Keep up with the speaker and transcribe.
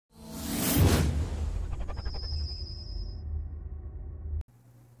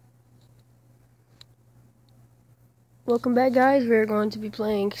Welcome back, guys. We're going to be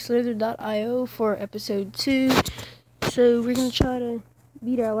playing Slither.io for episode 2. So we're going to try to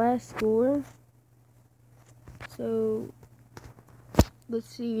beat our last score. So let's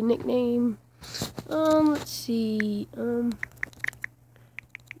see, nickname. Let's see.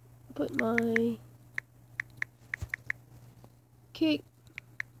 Put my Kick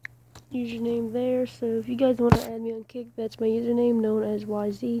username there. So if you guys want to add me on Kick, that's my username, known as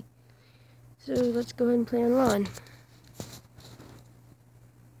YZ. So let's go ahead and play online.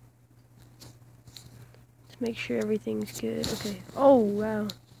 Make sure everything's good. Okay. Oh, wow.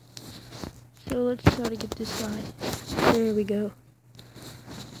 So let's try to get this guy. There we go.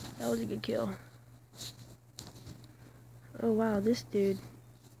 That was a good kill. Oh, wow. This dude.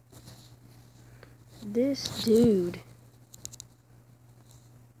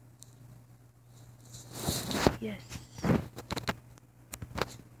 Yes.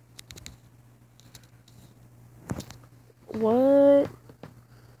 What?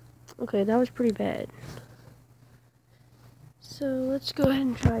 Okay, that was pretty bad. So let's go ahead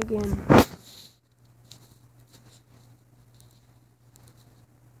and try again.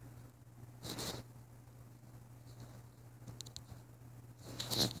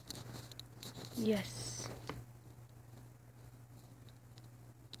 Yes.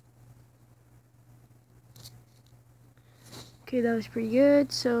 Okay, that was pretty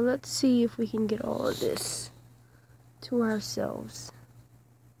good. So let's see if we can get all of this to ourselves.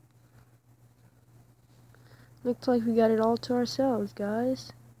 Looks like we got it all to ourselves,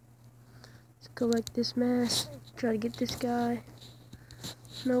 guys. Let's collect this mask. Try to get this guy.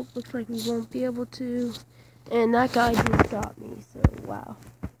 Nope, looks like we won't be able to. And that guy just got me, so wow.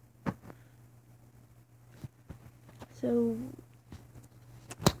 So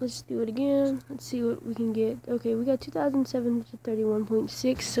let's do it again. Let's see what we can get. Okay, we got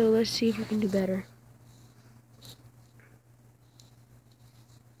 2,731.6, so let's see if we can do better.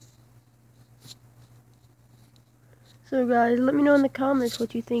 So guys, let me know in the comments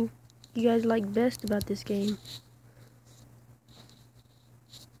what you think you guys like best about this game,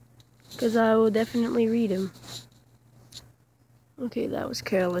 because I will definitely read them. Okay, that was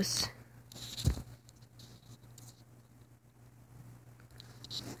careless.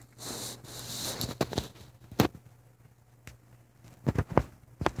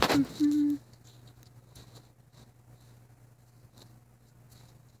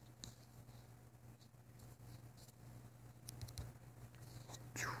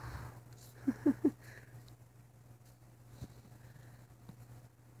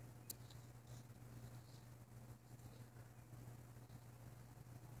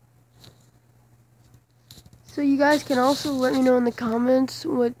 So you guys can also let me know in the comments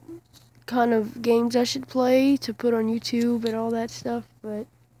what kind of games I should play to put on YouTube and all that stuff. But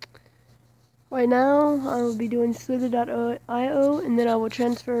right now I will be doing Slither.io, and then I will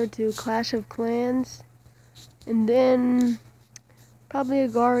transfer to Clash of Clans, and then probably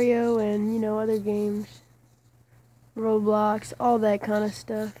Agario and, you know, other games, Roblox, all that kind of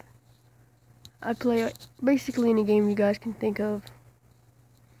stuff. I play basically any game you guys can think of.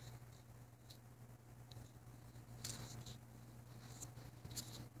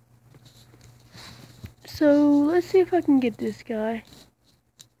 So let's see if I can get this guy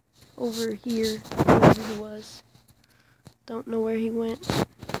over here, wherever he was. Don't know where he went.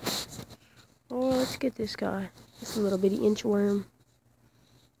 Oh, let's get this guy. This little bitty inchworm.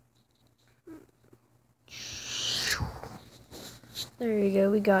 There you go,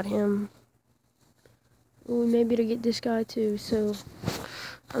 we got him. Ooh, maybe to get this guy too, so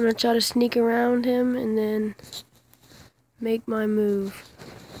I'm gonna try to sneak around him and then make my move.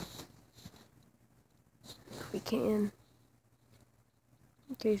 If we can.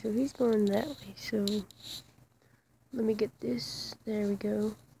 Okay, so he's going that way, so let me get this. There we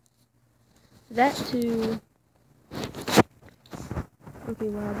go. That too. Okay,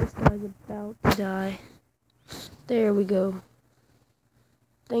 wow, this guy's about to die. There we go.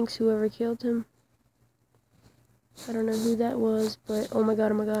 Thanks, whoever killed him. I don't know who that was, but oh my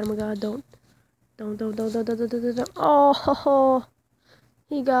god, oh my god, oh my god, don't. Oh,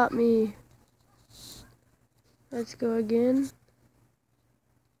 he got me. Let's go again.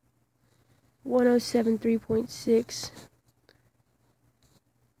 1073.6.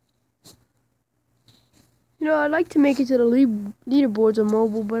 You know, I'd like to make it to the leaderboards on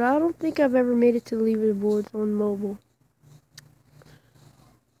mobile, but I don't think I've ever made it to the leaderboards on mobile.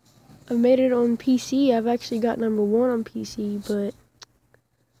 I've made it on PC. I've actually got #1 on PC, but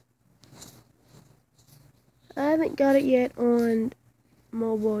I haven't got it yet on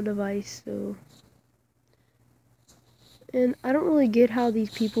mobile device, so. And I don't really get how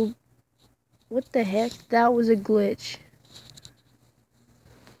these people What the heck? That was a glitch.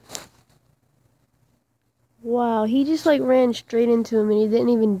 Wow, he just like ran straight into him and he didn't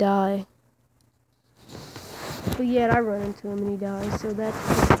even die. But yet I run into him and he dies, so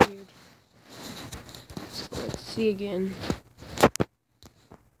that's pretty weird. So let's see again.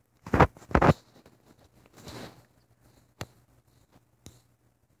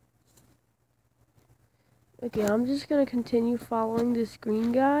 Okay, I'm just gonna continue following this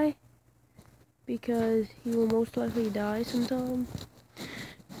green guy because he will most likely die sometime.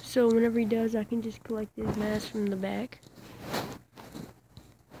 So whenever he does, I can just collect his mask from the back.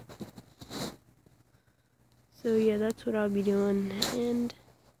 So yeah, that's what I'll be doing, and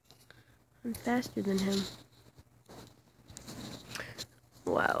I'm faster than him.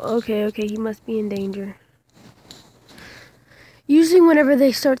 Wow, okay, he must be in danger. Usually whenever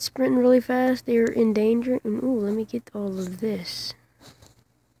they start sprinting really fast, they're in danger. And ooh, let me get all of this.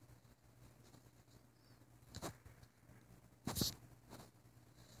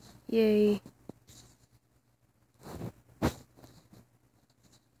 Yay.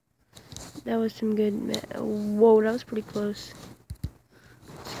 That was some good, whoa, that was pretty close.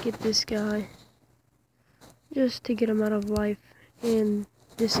 Let's get this guy. Just to get him out of life. And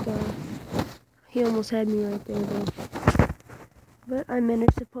this guy. He almost had me right there though. But I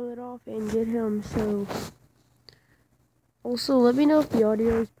managed to pull it off and get him, so. Also, let me know if the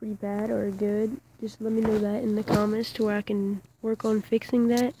audio is pretty bad or good. Just let me know that in the comments to where I can work on fixing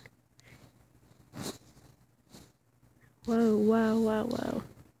that. Whoa, wow, wow, wow.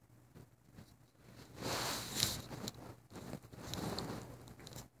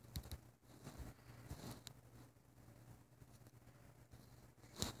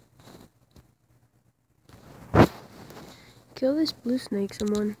 Kill this blue snake,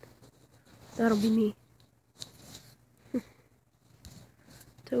 someone. That'll be me.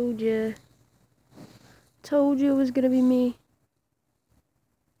 Told ya. Told you it was gonna be me.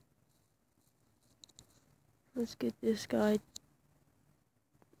 Let's get this guy.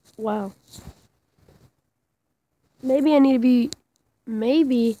 Wow. Maybe I need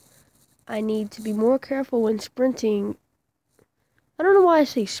to be more careful when sprinting. I don't know why I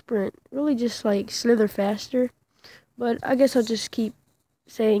say sprint. Really just like slither faster. But I guess I'll just keep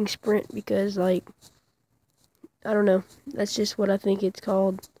saying sprint because like, I don't know. That's just what I think it's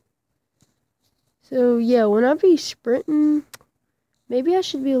called. So yeah, when I be sprinting, maybe I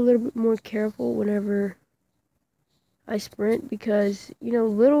should be a little bit more careful whenever I sprint because, you know,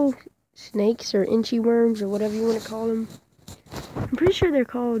 little snakes or inchy worms or whatever you want to call them. I'm pretty sure they're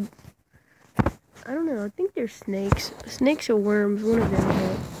called, I don't know, I think they're snakes. Snakes or worms, one of them,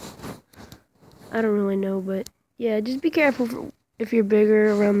 but I don't really know, but yeah, just be careful if you're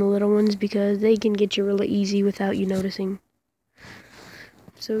bigger around the little ones because they can get you really easy without you noticing.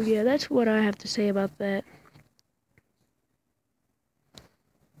 So yeah, that's what I have to say about that.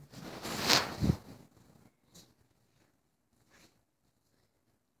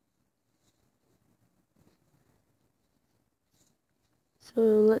 So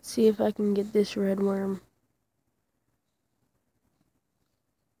let's see if I can get this red worm.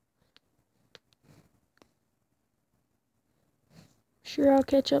 Sure, I'll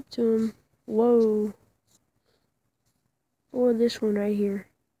catch up to him. Whoa. Or this one right here.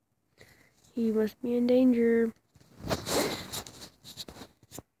 He must be in danger.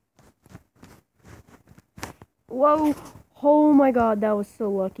 Whoa. Oh my god, that was so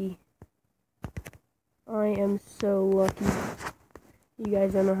lucky. I am so lucky. You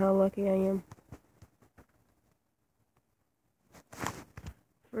guys don't know how lucky I am.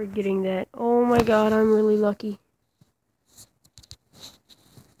 For getting that. Oh my god, I'm really lucky.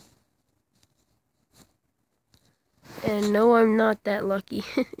 And no, I'm not that lucky.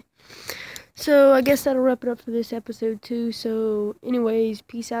 So, I guess that'll wrap it up for this episode 2. So, anyways,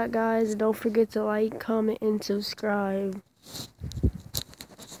 peace out, guys. And don't forget to like, comment, and subscribe.